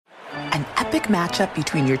An epic matchup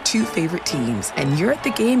between your two favorite teams, and you're at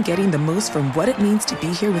the game getting the most from what it means to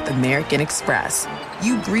be here with American Express.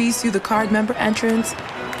 You breeze through the card member entrance,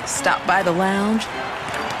 stop by the lounge.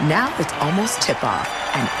 Now it's almost tip-off,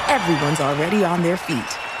 and everyone's already on their feet.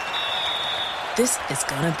 This is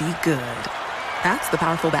gonna be good. That's the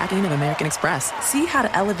powerful backing of American Express. See how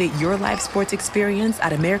to elevate your live sports experience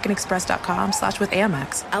at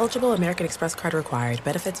americanexpress.com/with-Amex. Eligible American Express card required.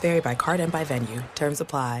 Benefits vary by card and by venue. Terms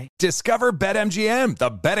apply. Discover BetMGM, the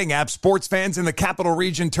betting app sports fans in the capital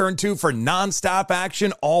region turn to for nonstop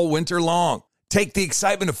action all winter long. Take the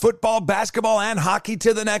excitement of football, basketball, and hockey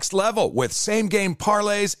to the next level with same-game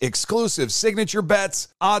parlays, exclusive signature bets,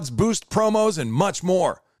 odds boost promos, and much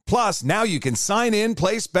more. Plus, now you can sign in,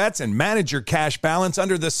 place bets, and manage your cash balance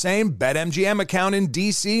under the same BetMGM account in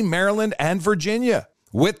D.C., Maryland, and Virginia.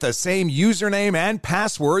 With the same username and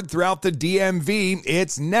password throughout the DMV,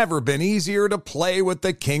 it's never been easier to play with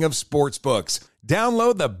the king of sportsbooks.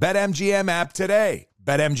 Download the BetMGM app today.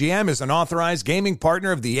 BetMGM is an authorized gaming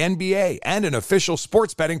partner of the NBA and an official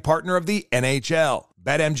sports betting partner of the NHL.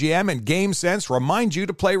 BetMGM and GameSense remind you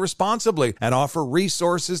to play responsibly and offer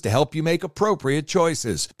resources to help you make appropriate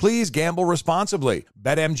choices. Please gamble responsibly.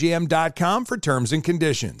 BetMGM.com for terms and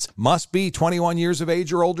conditions. Must be 21 years of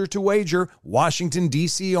age or older to wager. Washington,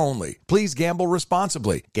 D.C. only. Please gamble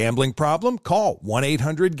responsibly. Gambling problem? Call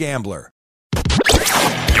 1-800-GAMBLER.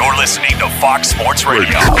 You're listening to Fox Sports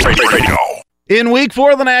Radio. In Week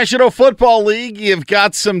 4 of the National Football League, you've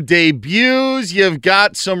got some debuts, you've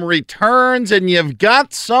got some returns, and you've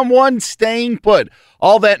got someone staying put.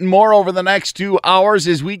 All that and more over the next 2 hours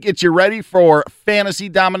as we get you ready for fantasy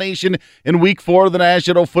domination in Week 4 of the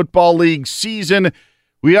National Football League season.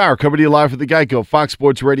 We are coming to you live from the Geico Fox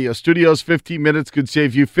Sports Radio studios. 15 minutes could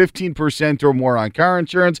save you 15% or more on car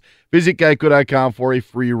insurance. Visit geico.com for a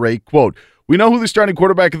free rate quote. We know who the starting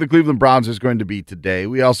quarterback of the Cleveland Browns is going to be today.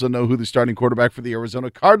 We also know who the starting quarterback for the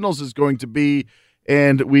Arizona Cardinals is going to be,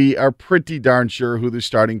 and we are pretty darn sure who the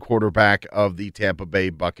starting quarterback of the Tampa Bay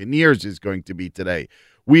Buccaneers is going to be today.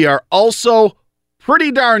 We are also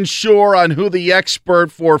pretty darn sure on who the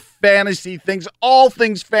expert for fantasy things, all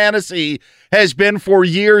things fantasy, has been for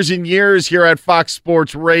years and years here at Fox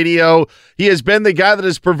Sports Radio. He has been the guy that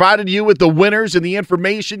has provided you with the winners and the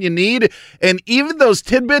information you need, and even those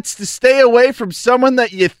tidbits to stay away from someone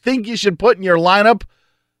that you think you should put in your lineup,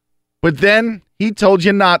 but then he told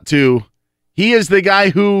you not to. He is the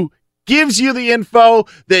guy who gives you the info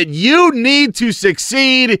that you need to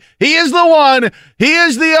succeed. He is the one. He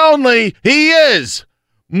is the only. He is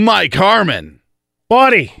Mike Harmon.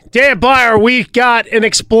 Buddy, Dan Byer, we got an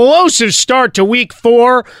explosive start to Week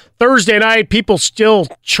 4. Thursday night, people still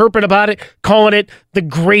chirping about it, calling it the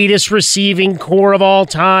greatest receiving core of all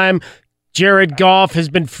time. Jared Goff has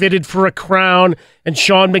been fitted for a crown, and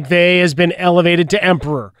Sean McVay has been elevated to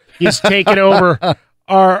emperor. He's taken over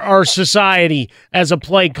our society as a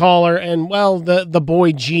play caller, and, well, the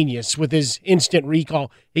boy genius with his instant recall.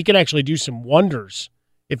 He could actually do some wonders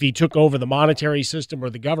if he took over the monetary system or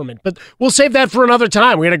the government. But we'll save that for another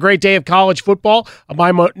time. We had a great day of college football.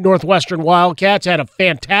 My Northwestern Wildcats had a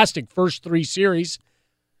fantastic first 3 series,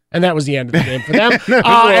 and that was the end of the game for them.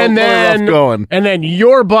 And then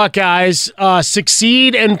your Buckeyes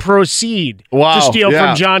succeed and proceed to steal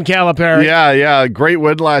from John Calipari. Yeah. Great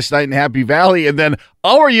win last night in Happy Valley. And then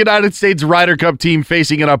our United States Ryder Cup team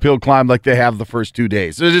facing an uphill climb like they have the first 2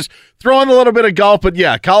 days. So just throwing a little bit of golf. But,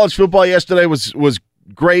 yeah, college football yesterday was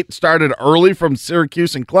great. Started early from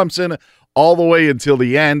Syracuse and Clemson all the way until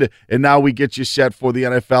the end. And now we get you set for the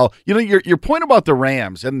NFL. You know, your point about the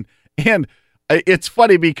Rams, and it's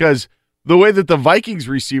funny because the way that the Vikings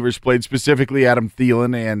receivers played, specifically Adam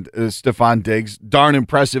Thielen and Stephon Diggs, darn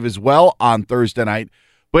impressive as well on Thursday night.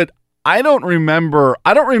 But I don't remember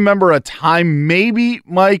a time, maybe,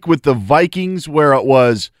 Mike, with the Vikings where it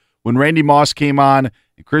was when Randy Moss came on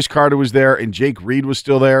and Chris Carter was there and Jake Reed was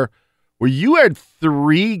still there, where you had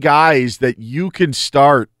 3 guys that you could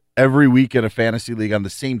start every week in a fantasy league on the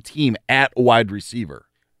same team at wide receiver.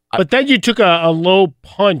 But then you took a low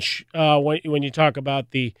punch when you talk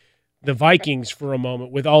about the Vikings for a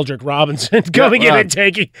moment with Aldrick Robinson coming in and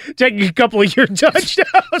taking a couple of your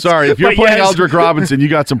touchdowns. Sorry, if you're playing Aldrick Robinson, you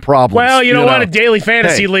got some problems. Well, you know what? A daily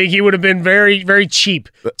fantasy league, he would have been very, very cheap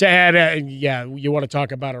to add. You want to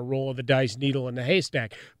talk about a roll of the dice, needle in the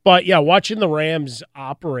haystack. But, yeah, watching the Rams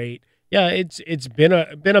operate, it's been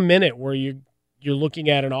a minute where you're looking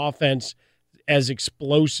at an offense as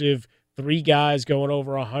explosive. 3 guys going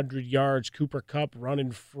over 100 yards. Cooper Kupp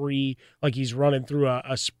running free like he's running through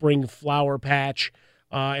a spring flower patch.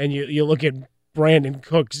 And you look at Brandon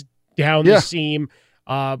Cooks down the seam.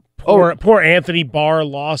 Poor Anthony Barr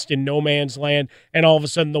lost in no man's land, and all of a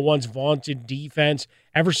sudden the once vaunted defense.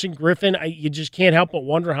 Everson Griffin, you just can't help but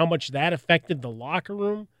wonder how much that affected the locker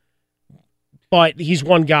room. But he's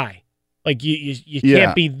one guy. Like you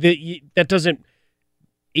can't be that doesn't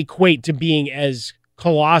equate to being as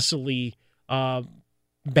colossally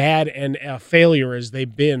bad and a failure as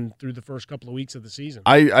they've been through the first couple of weeks of the season.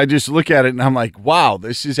 I just look at it and I'm like, wow,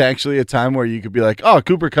 this is actually a time where you could be like, oh,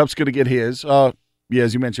 Cooper Kupp's going to get his. Yeah,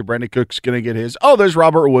 as you mentioned, Brandon Cook's going to get his. Oh, there's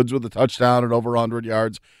Robert Woods with a touchdown and over 100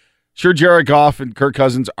 yards. Sure, Jared Goff and Kirk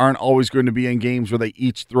Cousins aren't always going to be in games where they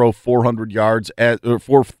each throw 400 yards as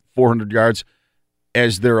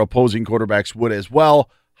their opposing quarterbacks would as well.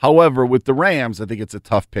 However, with the Rams, I think it's a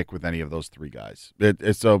tough pick with any of those three guys.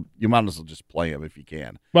 So you might as well just play them if you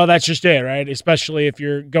can. Well, that's just it, right? Especially if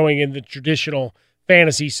you're going in the traditional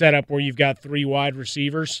fantasy setup where you've got three wide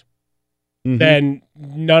receivers. Mm-hmm. Then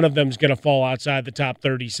none of them's going to fall outside the top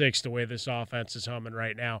 36 the way this offense is humming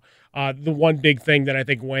right now. The one big thing that I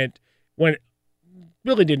think went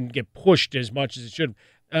really didn't get pushed as much as it should.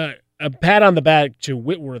 A pat on the back to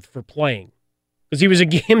Whitworth for playing because he was a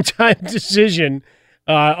game-time decision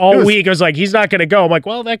all week. I was like, he's not going to go. I'm like,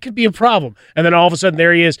 well, that could be a problem. And then all of a sudden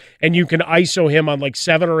there he is, and you can ISO him on like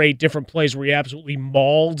 7 or 8 different plays where he absolutely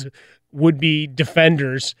mauled would-be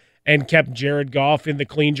defenders and kept Jared Goff in the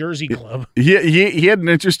clean jersey club. He had an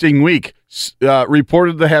interesting week.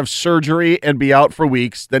 Reported to have surgery and be out for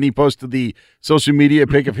weeks. Then he posted the social media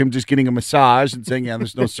pic of him just getting a massage and saying, yeah,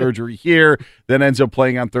 there's no surgery here. Then ends up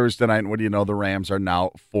playing on Thursday night, and what do you know? The Rams are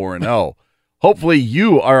now 4-0. Hopefully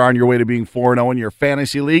you are on your way to being 4-0 in your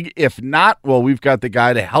fantasy league. If not, well, we've got the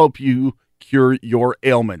guy to help you cure your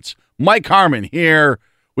ailments. Mike Harmon here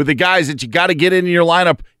with the guys that you got to get in your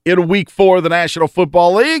lineup in Week 4 of the National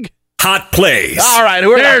Football League. Hot plays. All right,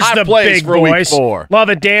 who are the hot plays for Week 4? Love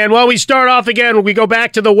it, Dan. Well, we start off again. We go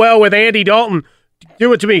back to the well with Andy Dalton.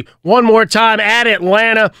 Do it to me one more time at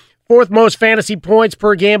Atlanta. 4th most fantasy points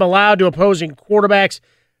per game allowed to opposing quarterbacks.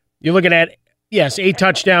 You're looking at, 8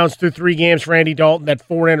 touchdowns through 3 games for Andy Dalton, that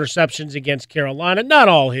 4 interceptions against Carolina. Not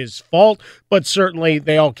all his fault, but certainly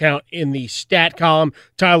they all count in the stat column.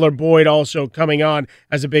 Tyler Boyd also coming on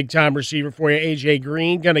as a big-time receiver for you. A.J.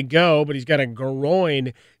 Green going to go, but he's got a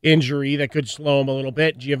groin injury that could slow him a little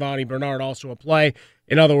bit. Giovanni Bernard also a play.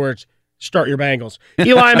 In other words, start your Bengals.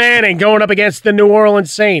 Eli Manning going up against the New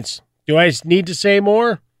Orleans Saints. Do I need to say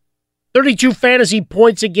more? 32 fantasy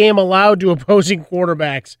points a game allowed to opposing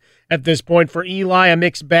quarterbacks at this point for Eli, a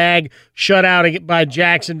mixed bag, shutout by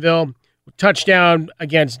Jacksonville, touchdown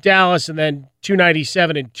against Dallas, and then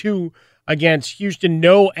 297 and 2 against Houston.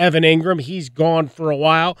 No Evan Ingram. He's gone for a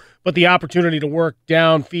while, but the opportunity to work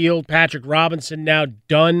downfield. Patrick Robinson now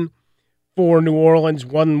done for New Orleans.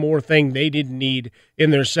 One more thing they didn't need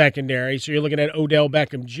in their secondary. So you're looking at Odell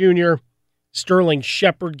Beckham Jr., Sterling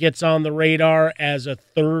Shepard gets on the radar as a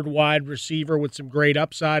 3rd wide receiver with some great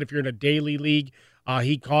upside. If you're in a daily league,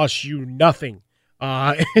 he costs you nothing,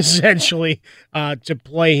 essentially, to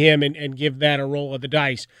play him and give that a roll of the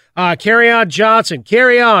dice. Kerryon Johnson.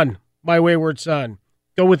 Carry on, my wayward son.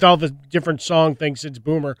 Go with all the different song things since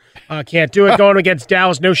Boomer can't do it. Going against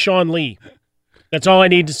Dallas, no Sean Lee. That's all I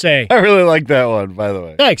need to say. I really like that one, by the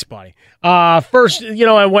way. Thanks, buddy. First,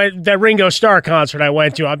 I went that Ringo Starr concert I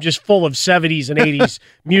went to. I'm just full of 70s and 80s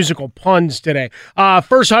musical puns today.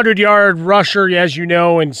 First 100-yard rusher, as you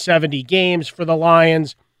know, in 70 games for the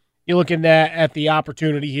Lions. You're looking at the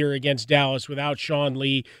opportunity here against Dallas. Without Sean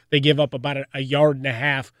Lee, they give up about a yard and a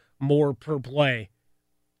half more per play.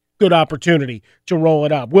 Good opportunity to roll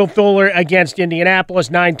it up. Will Fuller against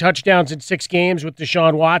Indianapolis, 9 touchdowns in 6 games with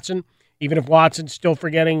Deshaun Watson. Even if Watson's still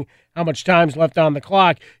forgetting how much time's left on the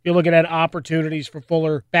clock, you're looking at opportunities for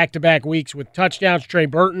Fuller back-to-back weeks with touchdowns. Trey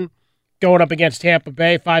Burton going up against Tampa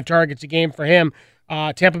Bay, 5 targets a game for him.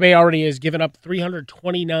 Tampa Bay already has given up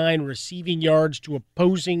 329 receiving yards to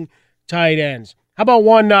opposing tight ends. How about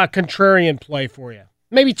one contrarian play for you?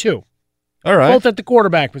 Maybe 2. All right. Both at the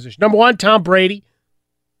quarterback position. Number 1, Tom Brady,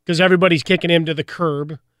 because everybody's kicking him to the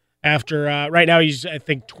curb after right now he's, I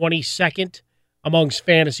think, 22nd amongst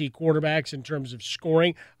fantasy quarterbacks in terms of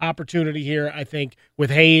scoring. Opportunity here, I think, with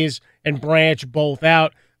Hayes and Branch both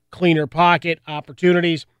out. Cleaner pocket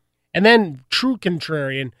opportunities. And then, true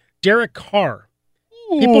contrarian, Derek Carr.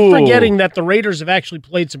 People forgetting that the Raiders have actually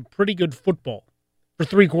played some pretty good football for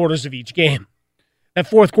 3 quarters of each game. That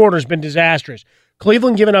 4th quarter has been disastrous.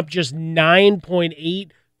 Cleveland giving up just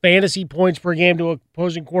 9.8 fantasy points per game to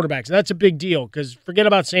opposing quarterbacks. And that's a big deal because forget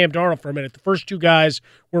about Sam Darnold for a minute. The first 2 guys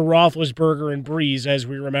were Roethlisberger and Breeze, as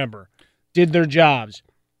we remember. Did their jobs.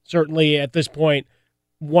 Certainly at this point,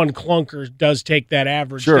 one clunker does take that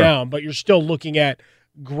average Sure. down, but you're still looking at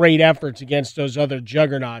great efforts against those other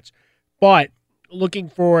juggernauts. But looking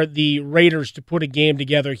for the Raiders to put a game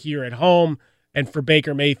together here at home and for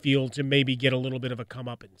Baker Mayfield to maybe get a little bit of a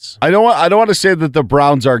comeuppance. I don't want to say that the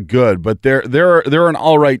Browns are good, but they're an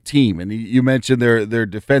all right team. And you mentioned their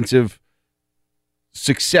defensive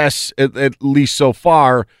success at least so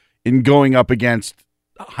far in going up against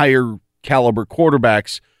higher caliber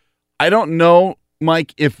quarterbacks. I don't know,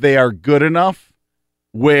 Mike, if they are good enough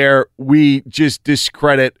where we just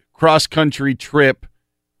discredit cross-country trip,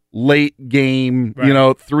 late game,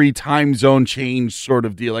 Right. 3 time zone change sort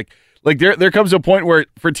of deal. Like there comes a point where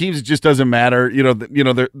for teams it just doesn't matter.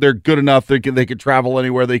 They're good enough. They can travel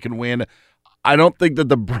anywhere. They can win. I don't think that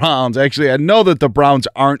the Browns, actually, I know that the Browns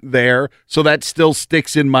aren't there, so that still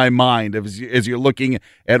sticks in my mind as you're looking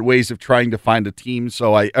at ways of trying to find a team.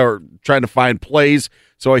 Or trying to find plays.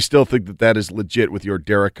 So I still think that is legit with your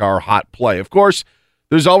Derek Carr hot play. Of course,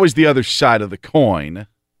 there's always the other side of the coin.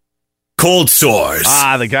 Cold sores.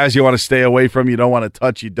 The guys you want to stay away from, you don't want to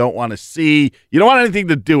touch, you don't want to see, you don't want anything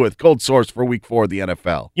to do with. Cold sores for Week 4 of the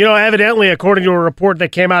NFL. Evidently, according to a report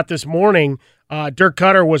that came out this morning, Dirk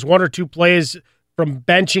Cutter was 1 or 2 plays from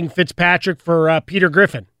benching Fitzpatrick for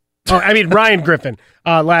Ryan Griffin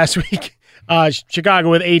last week.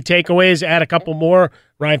 Chicago with 8 takeaways. Add a couple more.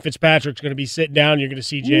 Ryan Fitzpatrick's going to be sitting down. You're going to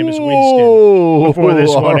see Jameis Winston before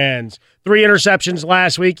this one ends. 3 interceptions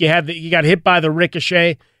last week. You got hit by the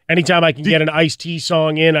ricochet. Anytime I can get an Ice-T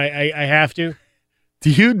song in, I have to. Do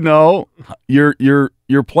you know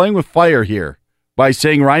you're playing with fire here by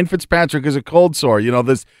saying Ryan Fitzpatrick is a cold sore?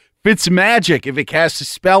 This Fitz magic. If it casts a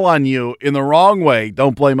spell on you in the wrong way,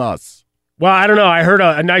 don't blame us. Well, I don't know. I heard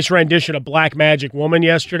a nice rendition of Black Magic Woman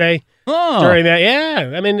yesterday. During that,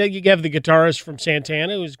 yeah. I mean, you have the guitarist from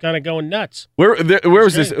Santana who's kind of going nuts. Where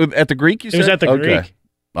was this? At the Greek, you said? It was at the Greek.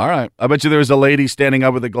 All right. I bet you there was a lady standing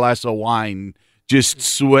up with a glass of wine just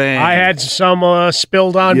swaying. I had some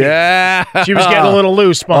spilled on me. Yeah. She was getting a little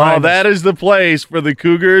loose behind us. That is the place for the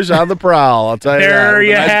Cougars on the prowl. I'll tell you There that.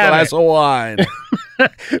 you Nice have glass of wine.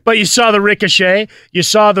 But you saw the ricochet. You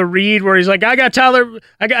saw the read where he's like, I got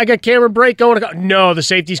Cameron Brake going. No, the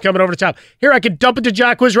safety's coming over the top. Here, I can dump it to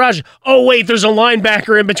Jacquizz Rodgers. Oh, wait, there's a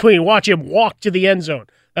linebacker in between. Watch him walk to the end zone.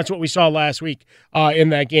 That's what we saw last week in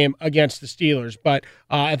that game against the Steelers. But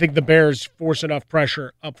I think the Bears force enough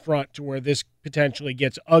pressure up front to where this potentially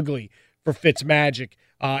gets ugly for Fitzmagic,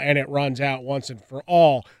 and it runs out once and for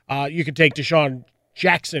all. You could take Deshaun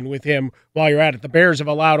Jackson with him while you're at it. The Bears have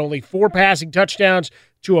allowed only 4 passing touchdowns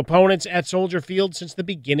to opponents at Soldier Field since the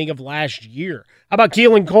beginning of last year. How about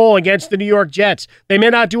Keelan Cole against the New York Jets? They may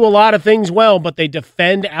not do a lot of things well, but they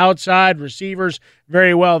defend outside receivers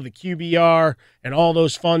very well. The QBR and all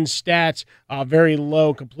those fun stats, very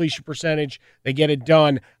low completion percentage. They get it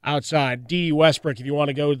done outside. D. Westbrook, if you want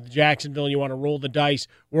to go to Jacksonville and you want to roll the dice,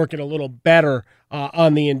 working a little better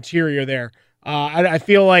on the interior there. I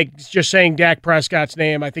feel like just saying Dak Prescott's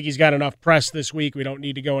name, I think he's got enough press this week. We don't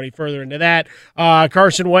need to go any further into that.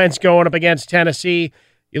 Carson Wentz going up against Tennessee.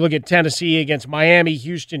 You look at Tennessee against Miami,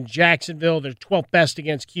 Houston, Jacksonville. They're 12th best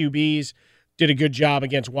against QBs. Did a good job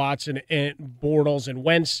against Watson and Bortles and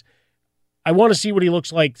Wentz. I want to see what he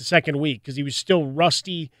looks like the second week because he was still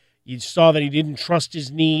rusty. You saw that he didn't trust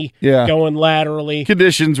his knee going laterally.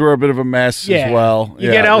 Conditions were a bit of a mess as well.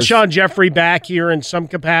 You get Alshon Jeffrey back here in some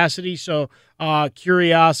capacity, so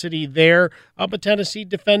curiosity there. But Tennessee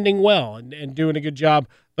defending well and doing a good job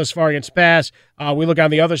thus far against pass. We look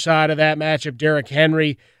on the other side of that matchup, Derrick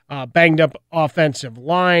Henry, banged up offensive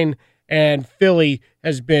line, and Philly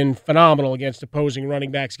has been phenomenal against opposing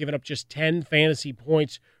running backs, giving up just 10 fantasy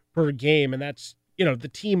points per game, and that's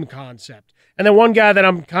the team concept. And then one guy that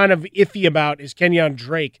I'm kind of iffy about is Kenyon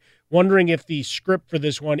Drake, wondering if the script for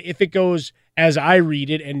this one, if it goes as I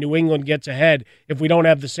read it and New England gets ahead, if we don't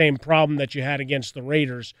have the same problem that you had against the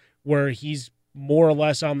Raiders where he's more or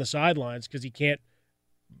less on the sidelines because he can't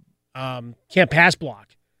pass block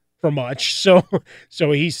for much. So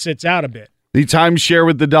he sits out a bit. The timeshare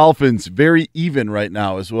with the Dolphins, very even right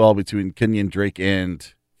now as well between Kenyon Drake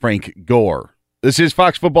and Frank Gore. This is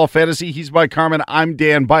Fox Football Fantasy. He's Mike Carmen. I'm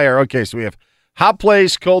Dan Beyer. Okay, so we have hot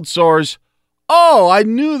plays, cold sores. Oh, I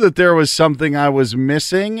knew that there was something I was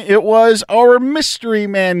missing. It was our mystery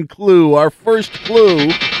man clue, our first clue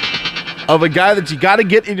of a guy that you got to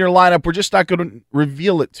get in your lineup. We're just not going to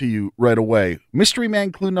reveal it to you right away. Mystery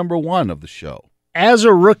man clue number 1 of the show. As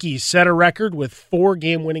a rookie, set a record with 4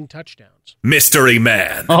 game-winning touchdowns. Mystery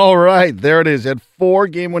man. All right, there it is. At 4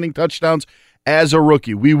 game-winning touchdowns as a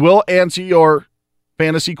rookie. We will answer your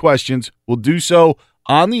fantasy questions. We'll do so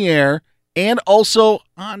on the air and also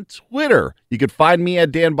on Twitter. You can find me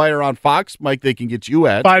at Dan Beyer on Fox. Mike, they can get you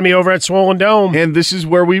at. Find me over at Swollen Dome. And this is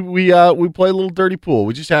where we play a little dirty pool.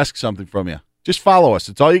 We just ask something from you. Just follow us.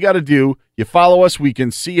 It's all you got to do. You follow us. We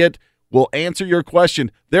can see it. We'll answer your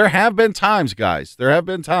question. There have been times, guys. There have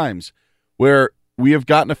been times where we have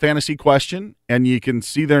gotten a fantasy question, and you can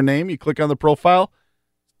see their name. You click on the profile.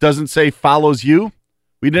 Doesn't say follows you.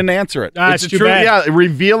 We didn't answer it. It's too bad. Yeah,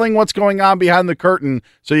 revealing what's going on behind the curtain.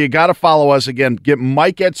 So you got to follow us. Again, get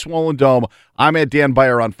Mike at Swollen Dome. I'm at Dan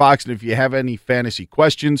Beyer on Fox. And if you have any fantasy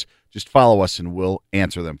questions, just follow us and we'll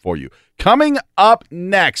answer them for you. Coming up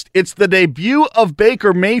next, it's the debut of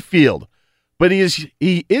Baker Mayfield. But is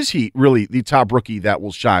he really the top rookie that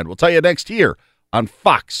will shine? We'll tell you next here on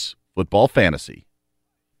Fox Football Fantasy.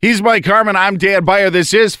 He's Mike Harmon. I'm Dan Beyer.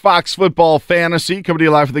 This is Fox Football Fantasy, coming to you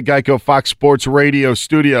live from the Geico Fox Sports Radio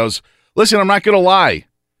studios. Listen, I'm not going to lie.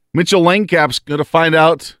 Mitchell Langcap's going to find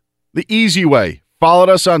out the easy way. Followed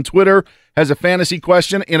us on Twitter, has a fantasy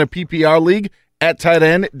question in a PPR league at tight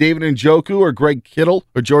end. David Njoku or Greg Kittle,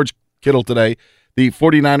 or George Kittle today. The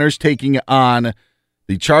 49ers taking on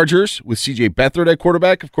the Chargers with C.J. Beathard at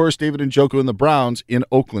quarterback. Of course, David Njoku and the Browns in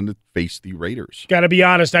Oakland to face the Raiders. Got to be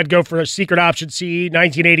honest, I'd go for a secret option C,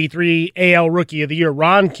 1983 AL Rookie of the Year,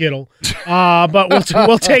 Ron Kittle. But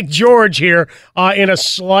we'll take George here in a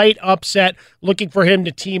slight upset, looking for him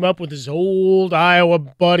to team up with his old Iowa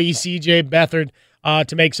buddy C.J. Beathard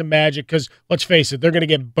to make some magic. Because let's face it, they're going to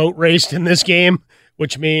get boat raced in this game,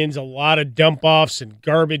 which means a lot of dump-offs and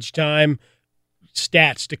garbage time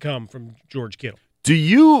stats to come from George Kittle.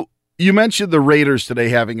 You mentioned the Raiders today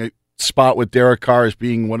having a spot with Derek Carr as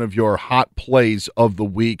being one of your hot plays of the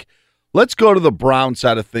week. Let's go to the Brown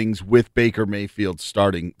side of things with Baker Mayfield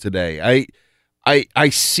starting today. I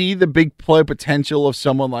see the big play potential of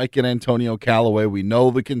someone like an Antonio Callaway. We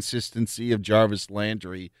know the consistency of Jarvis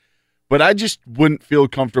Landry, but I just wouldn't feel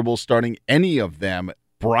comfortable starting any of them.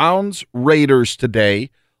 Browns, Raiders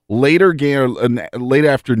today, late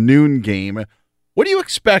afternoon game. What do you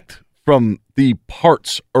expect from the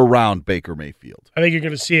parts around Baker Mayfield? I think you're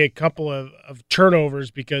going to see a couple of turnovers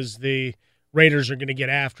because the Raiders are going to get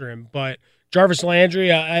after him. But Jarvis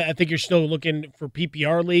Landry, I think you're still looking for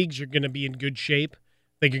PPR leagues. You're going to be in good shape.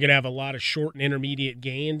 I think you're going to have a lot of short and intermediate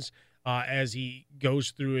gains as he goes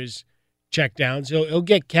through his check downs. He'll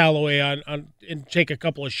get Callaway on and take a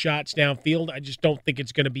couple of shots downfield. I just don't think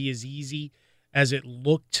it's going to be as easy as it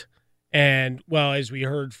looked. And, well, as we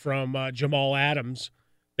heard from Jamal Adams,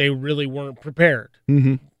 they really weren't prepared.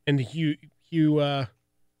 Mm-hmm. And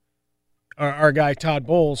our guy Todd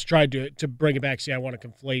Bowles tried to bring it back. See, I want to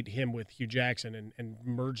conflate him with Hugh Jackson and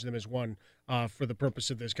merge them as one for the purpose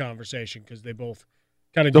of this conversation because they both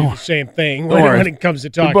kind of do the same thing when it comes to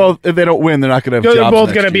talking. If they don't win, they're not going to have jobs. They're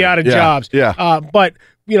both going to be out of jobs. Yeah. But,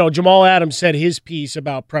 Jamal Adams said his piece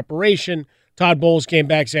about preparation. Todd Bowles came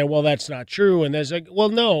back saying, well, that's not true. And there's like, well,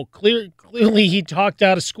 no, clearly he talked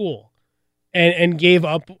out of school. And gave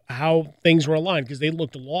up how things were aligned because they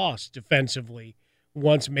looked lost defensively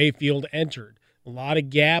once Mayfield entered. A lot of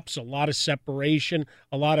gaps, a lot of separation,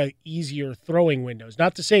 a lot of easier throwing windows.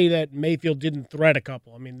 Not to say that Mayfield didn't thread a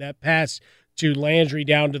couple. I mean, that pass to Landry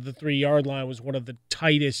down to the 3-yard line was one of the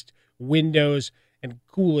tightest windows and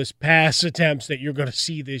coolest pass attempts that you're going to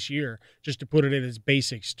see this year, just to put it in its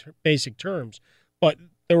basic terms. But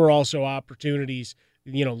there were also opportunities,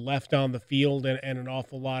 left on the field and an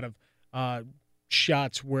awful lot of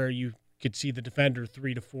shots where you could see the defender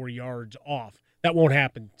 3 to 4 yards off. That won't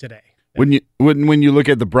happen today. When you look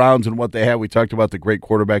at the Browns and what they have, we talked about the great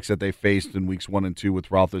quarterbacks that they faced in weeks 1 and 2 with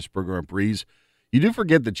Roethlisberger and Breeze. You do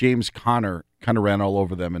forget that James Conner kind of ran all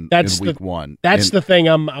over them in week 1. That's the thing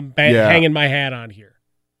I'm hanging my hat on here,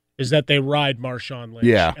 is that they ride Marshawn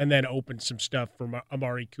Lynch and then open some stuff for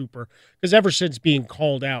Amari Cooper. Because ever since being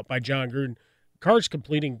called out by John Gruden, Carr's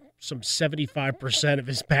completing some 75% of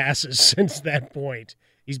his passes since that point.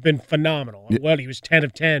 He's been phenomenal. Well, he was 10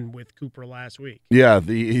 of 10 with Cooper last week. Yeah,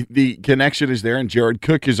 the connection is there, and Jared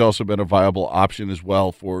Cook has also been a viable option as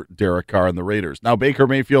well for Derek Carr and the Raiders. Now, Baker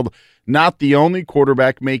Mayfield, not the only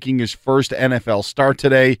quarterback making his first NFL start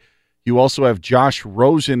today. You also have Josh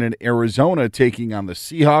Rosen in Arizona taking on the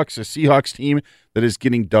Seahawks, a Seahawks team that is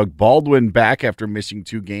getting Doug Baldwin back after missing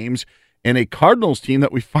 2 games. And a Cardinals team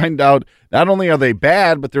that we find out not only are they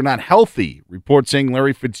bad, but they're not healthy. Reports saying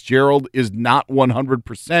Larry Fitzgerald is not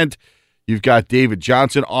 100%. You've got David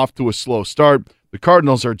Johnson off to a slow start. The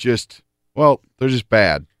Cardinals are they're just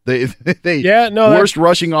bad. Worst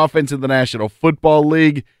rushing offense in the National Football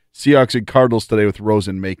League. Seahawks and Cardinals today with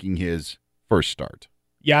Rosen making his first start.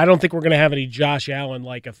 Yeah, I don't think we're going to have any Josh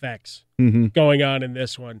Allen-like effects going on in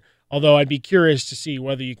this one. Although I'd be curious to see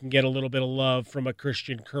whether you can get a little bit of love from a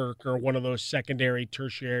Christian Kirk or one of those secondary,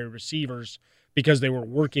 tertiary receivers because they were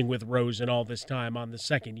working with Rosen all this time on the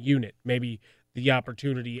second unit. Maybe the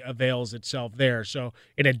opportunity avails itself there. So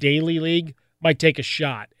in a daily league, might take a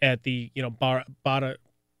shot at the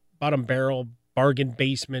bottom barrel bargain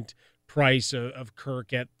basement price of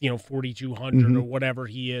Kirk at 4,200 or whatever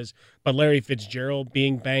he is. But Larry Fitzgerald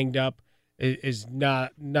being banged up is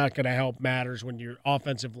not going to help matters when your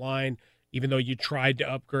offensive line, even though you tried to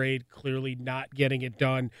upgrade, clearly not getting it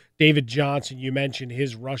done. David Johnson, you mentioned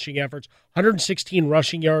his rushing efforts, 116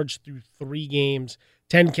 rushing yards through 3 games,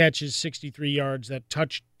 10 catches, 63 yards. That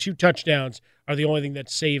 2 touchdowns are the only thing that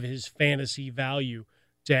save his fantasy value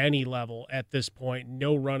to any level at this point.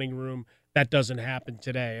 No running room. That doesn't happen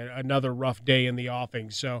today. Another rough day in the offing.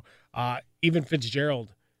 So even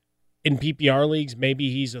Fitzgerald, in PPR leagues,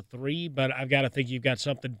 maybe he's a 3, but I've got to think you've got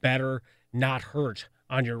something better, not hurt,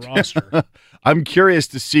 on your roster. I'm curious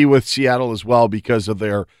to see with Seattle as well because of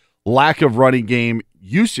their lack of running game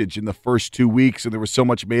usage in the first 2 weeks, and there was so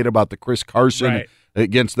much made about the Chris Carson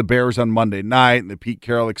against the Bears on Monday night and the Pete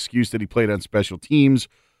Carroll excuse that he played on special teams.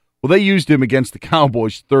 Well, they used him against the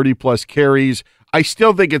Cowboys, 30-plus carries. I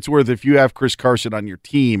still think it's worth, if you have Chris Carson on your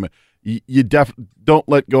team, you don't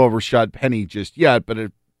let go of Rashad Penny just yet,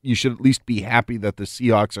 but you should at least be happy that the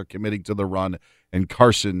Seahawks are committing to the run, and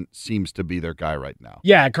Carson seems to be their guy right now.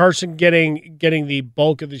 Yeah, Carson getting the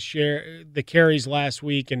bulk of the carries last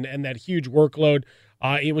week, and that huge workload.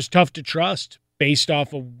 It was tough to trust based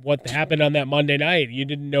off of what happened on that Monday night. You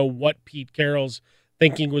didn't know what Pete Carroll's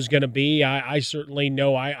thinking was going to be. I certainly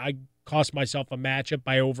know I cost myself a matchup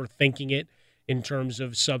by overthinking it in terms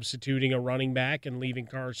of substituting a running back and leaving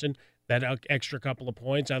Carson. That extra couple of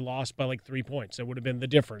points, I lost by like 3 points. That would have been the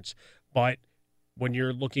difference. But when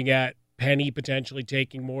you're looking at Penny potentially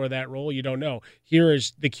taking more of that role, you don't know. Here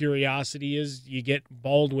is the curiosity is you get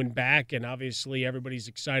Baldwin back, and obviously everybody's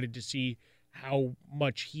excited to see how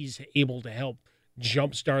much he's able to help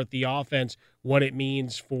jumpstart the offense, what it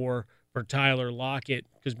means for Tyler Lockett,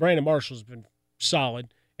 because Brandon Marshall's been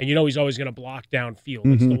solid. And he's always going to block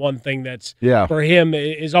downfield. It's the one thing that's, for him,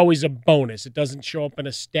 is always a bonus. It doesn't show up in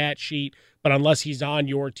a stat sheet, but unless he's on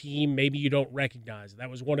your team, maybe you don't recognize it. That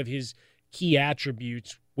was one of his key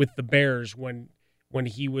attributes with the Bears when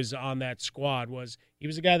he was on that squad, was he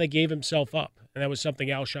was a guy that gave himself up. And that was something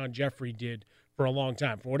Alshon Jeffrey did for a long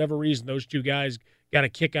time. For whatever reason, those two guys got a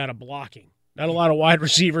kick out of blocking. Not a lot of wide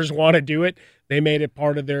receivers want to do it. They made it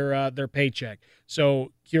part of their paycheck.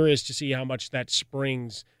 So curious to see how much that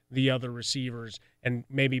springs the other receivers and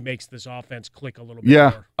maybe makes this offense click a little bit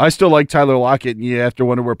more. I still like Tyler Lockett, and you have to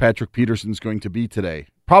wonder where Patrick Peterson's going to be today.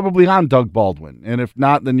 Probably on Doug Baldwin. And if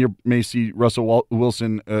not, then you may see Russell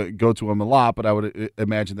Wilson go to him a lot, but I would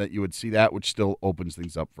imagine that you would see that, which still opens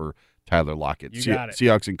things up for Tyler Lockett. You got it.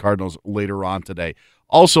 Seahawks and Cardinals later on today.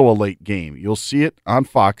 Also a late game. You'll see it on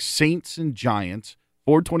Fox. Saints and Giants,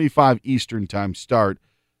 4:25 Eastern time start.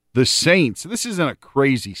 The Saints, this isn't a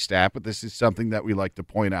crazy stat, but this is something that we like to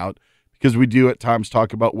point out because we do at times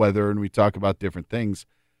talk about weather and we talk about different things.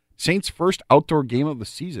 Saints' first outdoor game of the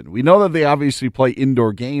season. We know that they obviously play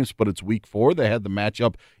indoor games, but it's week 4. They had the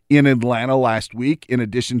matchup in Atlanta last week in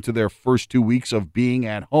addition to their first 2 weeks of being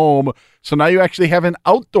at home. So now you actually have an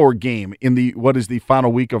outdoor game in what is the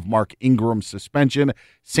final week of Mark Ingram's suspension.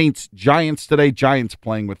 Saints-Giants today. Giants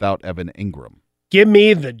playing without Evan Ingram. Give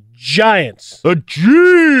me the Giants. A G!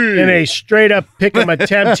 In a straight-up pick-em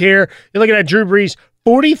attempt here. You're looking at Drew Brees,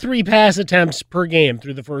 43 pass attempts per game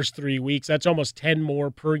through the first 3 weeks. That's almost 10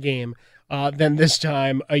 more per game than this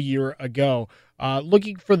time a year ago.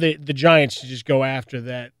 Looking for the Giants to just go after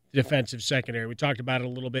that defensive secondary. We talked about it a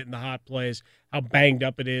little bit in the hot plays, how banged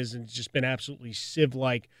up it is, and it's just been absolutely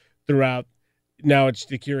sieve-like throughout. Now it's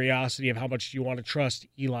the curiosity of how much do you want to trust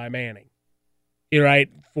Eli Manning. You're right.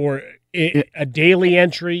 For a daily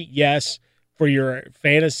entry, yes. For your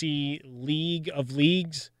fantasy league of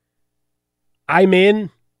leagues, I'm in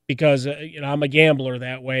because I'm a gambler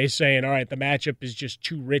that way, saying, all right, the matchup is just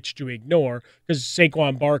too rich to ignore because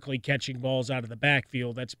Saquon Barkley catching balls out of the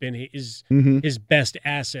backfield, that's been his best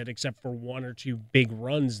asset except for 1 or 2 big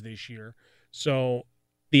runs this year. So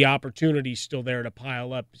the opportunity's still there to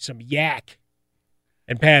pile up some yak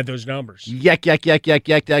and pad those numbers. Yak.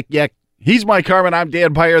 He's Mike Harmon. I'm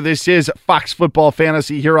Dan Beyer. This is Fox Football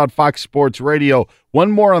Fantasy here on Fox Sports Radio.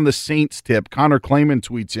 One more on the Saints tip. Connor Clayman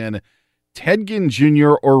tweets in, Ted Ginn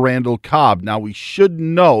Jr. or Randall Cobb. Now, we should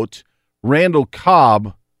note Randall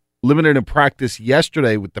Cobb limited in practice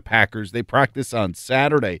yesterday with the Packers. They practice on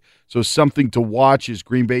Saturday, so something to watch as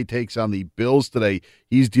Green Bay takes on the Bills today.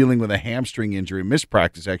 He's dealing with a hamstring injury, missed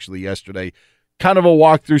practice actually yesterday. kind of a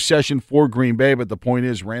walkthrough session for Green Bay, but the point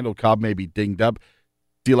is Randall Cobb may be dinged up.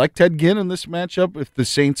 Do you like Ted Ginn in this matchup? If the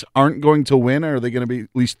Saints aren't going to win, are they going to be at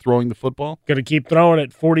least throwing the football? Going to keep throwing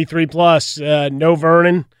it, 43+. No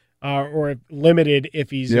Vernon, or limited if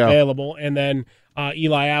he's available. And then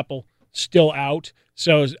Eli Apple still out.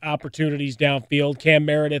 So opportunities downfield. Cam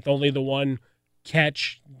Meredith, only the one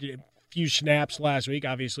catch, a few snaps last week.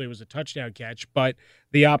 Obviously, it was a touchdown catch, but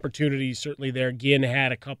the opportunities certainly there. Ginn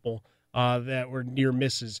had a couple that were near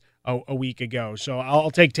misses a week ago. So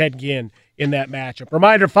I'll take Ted Ginn in that matchup.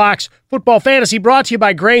 Reminder, Fox Football Fantasy brought to you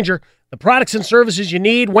by Grainger. The products and services you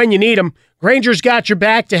need when you need them. Grainger's got your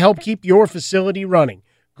back to help keep your facility running.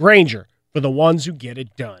 Grainger, for the ones who get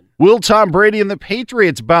it done. Will Tom Brady and the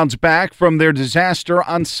Patriots bounce back from their disaster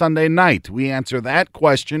on Sunday night? We answer that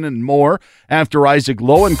question and more after Isaac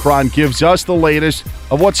Lowenkron gives us the latest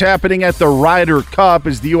of what's happening at the Ryder Cup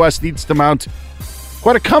as the U.S. needs to mount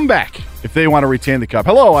quite a comeback if they want to retain the cup.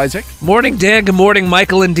 Hello, Isaac. Morning, Dan. Good morning,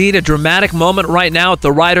 Michael. Indeed, a dramatic moment right now at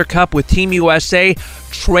the Ryder Cup with Team USA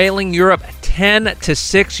trailing Europe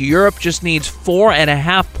 10-6. Europe just needs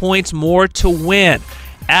 4.5 points more to win.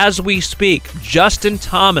 As we speak, Justin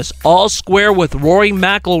Thomas all square with Rory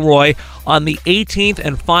McIlroy on the 18th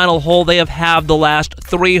and final hole. They have halved the last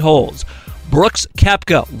 3 holes. Brooks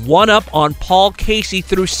Koepka 1 up on Paul Casey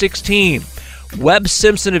through 16. Webb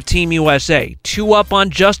Simpson of Team USA 2 up on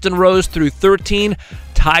Justin Rose through 13.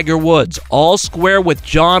 Tiger Woods all square with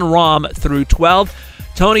Jon Rahm through 12.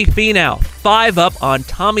 Tony Finau 5 up on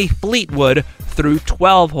Tommy Fleetwood through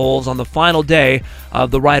 12 holes on the final day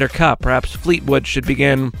of the Ryder Cup. Perhaps Fleetwood should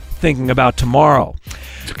begin thinking about tomorrow.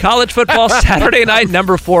 College football Saturday night,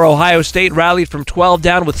 number 4 Ohio State rallied from 12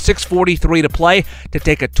 down with 6:43 to play to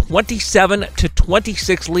take a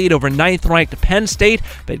 27-26 lead over 9th-ranked Penn State,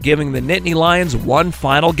 but giving the Nittany Lions one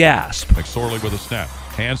final gasp. McSorley with a snap.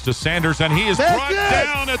 Hands to Sanders, and he is brought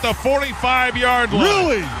down at the 45-yard line.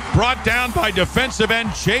 Really? Brought down by defensive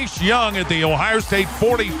end Chase Young at the Ohio State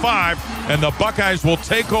 45, and the Buckeyes will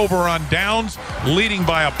take over on downs, leading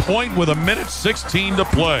by a point with 1:16 to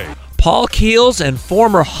play. Paul Keels and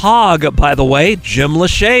former Hog, by the way, Jim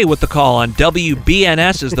Lachey with the call on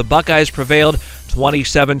WBNS as the Buckeyes prevailed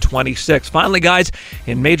 27-26. Finally, guys,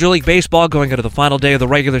 in Major League Baseball, going into the final day of the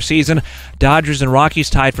regular season, Dodgers and Rockies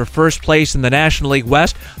tied for first place in the National League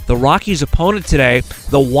West. The Rockies' opponent today,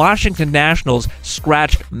 the Washington Nationals,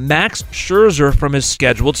 scratched Max Scherzer from his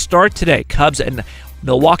scheduled start today. Cubs and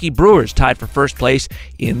Milwaukee Brewers tied for first place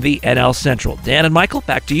in the NL Central. Dan and Michael,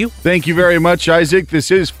 back to you. Thank you very much, Isaac. This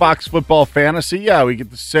is Fox Football Fantasy. Yeah, we get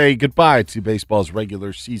to say goodbye to baseball's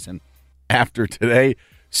regular season after today.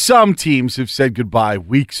 Some teams have said goodbye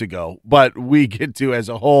weeks ago, but we get to, as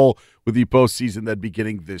a whole, with the postseason that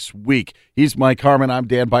beginning this week. He's Mike Harmon. I'm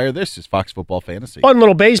Dan Beyer. This is Fox Football Fantasy. Fun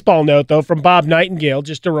little baseball note, though, from Bob Nightingale.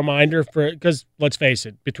 Just a reminder, because let's face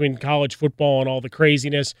it, between college football and all the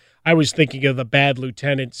craziness, I was thinking of the Bad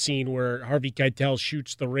Lieutenant scene where Harvey Keitel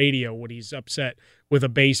shoots the radio when he's upset with a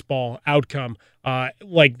baseball outcome,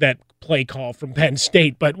 like that play call from Penn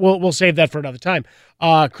State. But we'll save that for another time.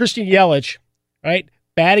 Christian Yelich, right?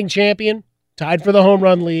 Batting champion, tied for the home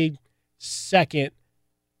run lead, second,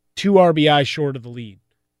 2 RBI short of the lead.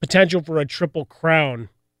 Potential for a triple crown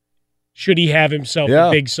should he have himself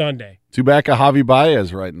a big Sunday. Two back of Javi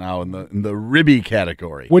Baez right now in the ribby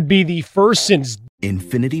category. Would be the first since.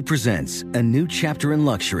 Infiniti presents a new chapter in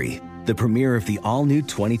luxury, the premiere of the all-new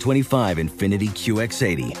 2025 Infiniti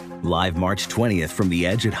QX80, live March 20th from the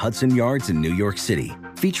Edge at Hudson Yards in New York City,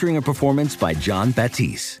 featuring a performance by John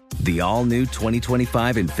Batiste. The all-new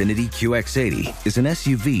 2025 Infiniti QX80 is an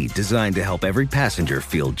SUV designed to help every passenger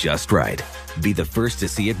feel just right. Be the first to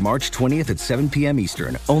see it March 20th at 7 p.m.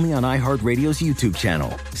 Eastern, only on iHeartRadio's YouTube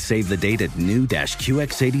channel. Save the date at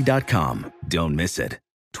new-QX80.com. Don't miss it.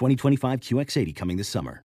 2025 QX80 coming this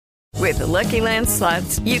summer. With the Lucky Land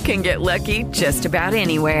Slots, you can get lucky just about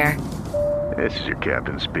anywhere. This is your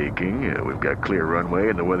captain speaking. We've got clear runway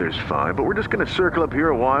and the weather's fine, but we're just going to circle up here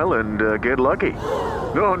a while and get lucky.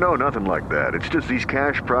 No, nothing like that. It's just these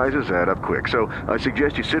cash prizes add up quick. So I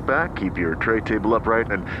suggest you sit back, keep your tray table upright,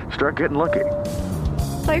 and start getting lucky.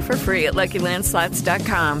 Play for free at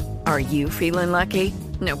LuckyLandSlots.com. Are you feeling lucky?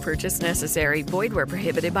 No purchase necessary. Void where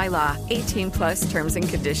prohibited by law. 18+ terms and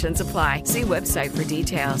conditions apply. See website for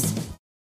details.